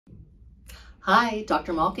Hi,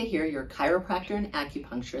 Dr. Malka here, your chiropractor and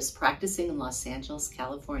acupuncturist practicing in Los Angeles,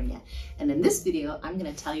 California. And in this video, I'm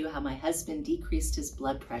going to tell you how my husband decreased his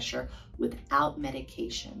blood pressure without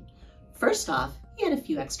medication. First off, he had a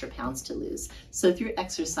few extra pounds to lose. So through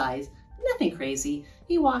exercise, nothing crazy,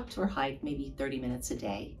 he walked or hiked maybe 30 minutes a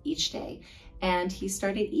day, each day. And he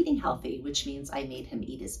started eating healthy, which means I made him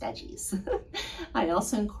eat his veggies. I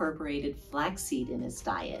also incorporated flaxseed in his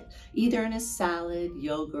diet, either in his salad,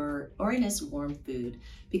 yogurt, or in his warm food,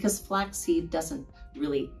 because flaxseed doesn't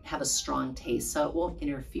really have a strong taste, so it won't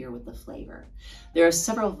interfere with the flavor. There are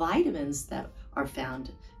several vitamins that are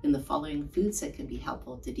found in the following foods that can be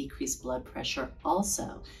helpful to decrease blood pressure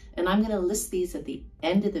also. And I'm going to list these at the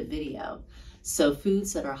end of the video. So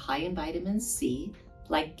foods that are high in vitamin C,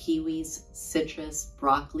 like kiwis, citrus,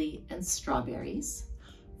 broccoli, and strawberries.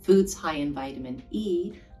 Foods high in vitamin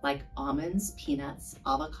E, like almonds, peanuts,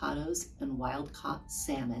 avocados, and wild-caught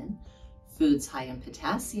salmon. Foods high in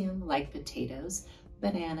potassium, like potatoes,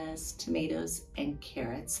 bananas, tomatoes, and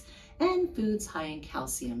carrots. And foods high in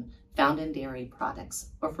calcium, found in dairy products,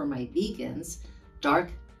 or for my vegans,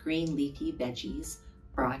 dark green leafy veggies,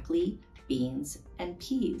 broccoli, beans, and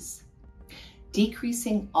peas.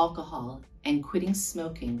 Decreasing alcohol and quitting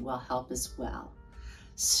smoking will help as well.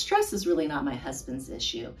 Stress is really not my husband's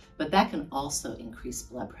issue, but that can also increase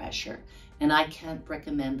blood pressure. And I can't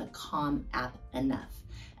recommend the Calm app enough.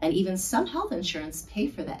 And even some health insurance pay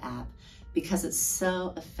for the app because it's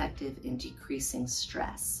so effective in decreasing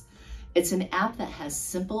stress. It's an app that has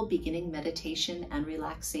simple beginning meditation and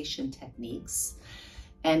relaxation techniques.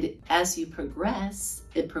 And as you progress,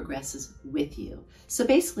 it progresses with you. So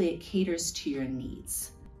basically it caters to your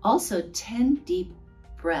needs. Also, 10 deep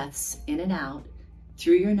breaths in and out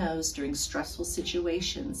through your nose during stressful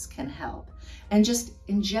situations can help. And just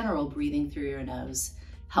in general, breathing through your nose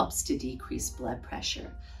helps to decrease blood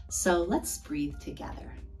pressure. So let's breathe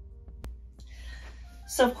together.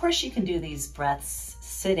 So of course you can do these breaths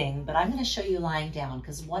sitting, but I'm going to show you lying down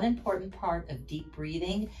because one important part of deep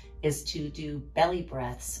breathing is to do belly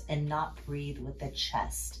breaths and not breathe with the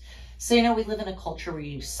chest. So, you know, we live in a culture where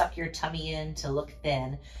you suck your tummy in to look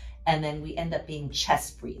thin, and then we end up being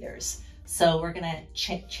chest breathers. So we're going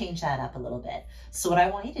to change that up a little bit. So what I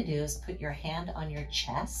want you to do is put your hand on your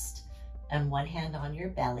chest and one hand on your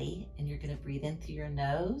belly, and you're going to breathe in through your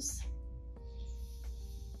nose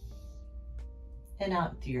and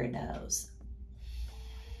out through your nose.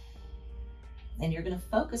 And you're going to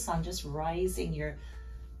focus on just rising your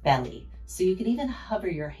belly. So you can even hover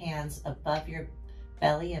your hands above your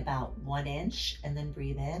belly about 1 inch and then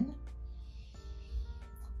breathe in,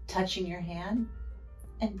 touching your hand,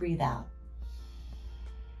 and breathe out.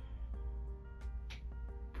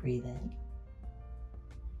 Breathe in.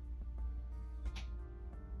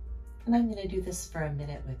 And I'm going to do this for a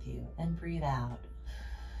minute with you, and breathe out.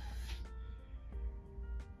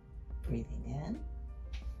 Breathing in.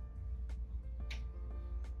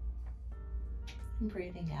 And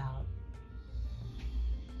breathing out.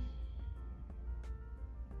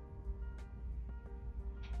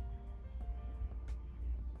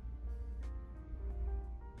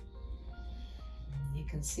 You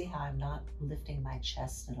can see how I'm not lifting my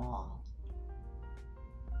chest at all.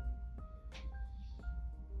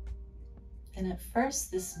 And at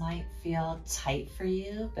first this might feel tight for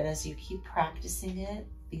you, but as you keep practicing it,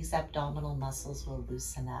 these abdominal muscles will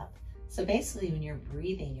loosen up. So basically when you're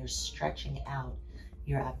breathing, you're stretching out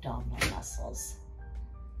your abdominal muscles.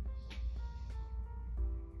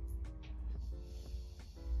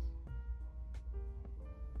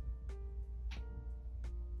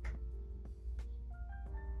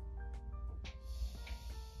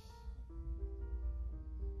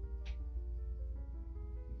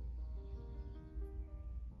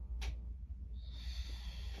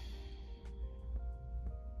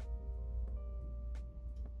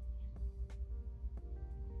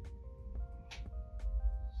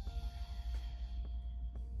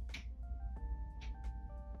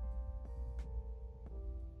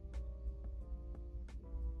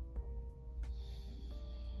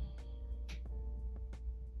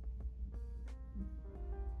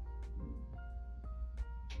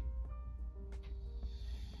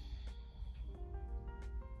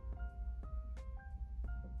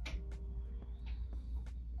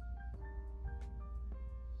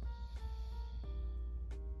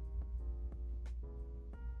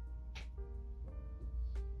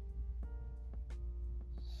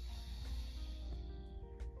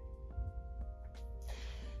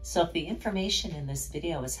 So if the information in this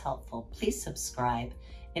video is helpful, please subscribe.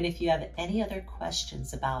 And if you have any other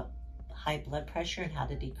questions about high blood pressure and how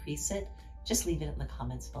to decrease it, just leave it in the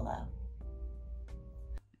comments below.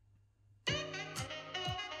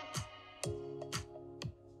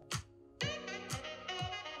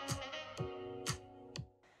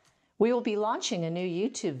 We will be launching a new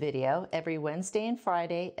YouTube video every Wednesday and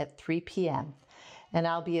Friday at 3 p.m. and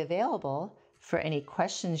I'll be available for any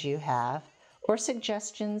questions you have or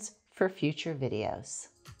suggestions for future videos.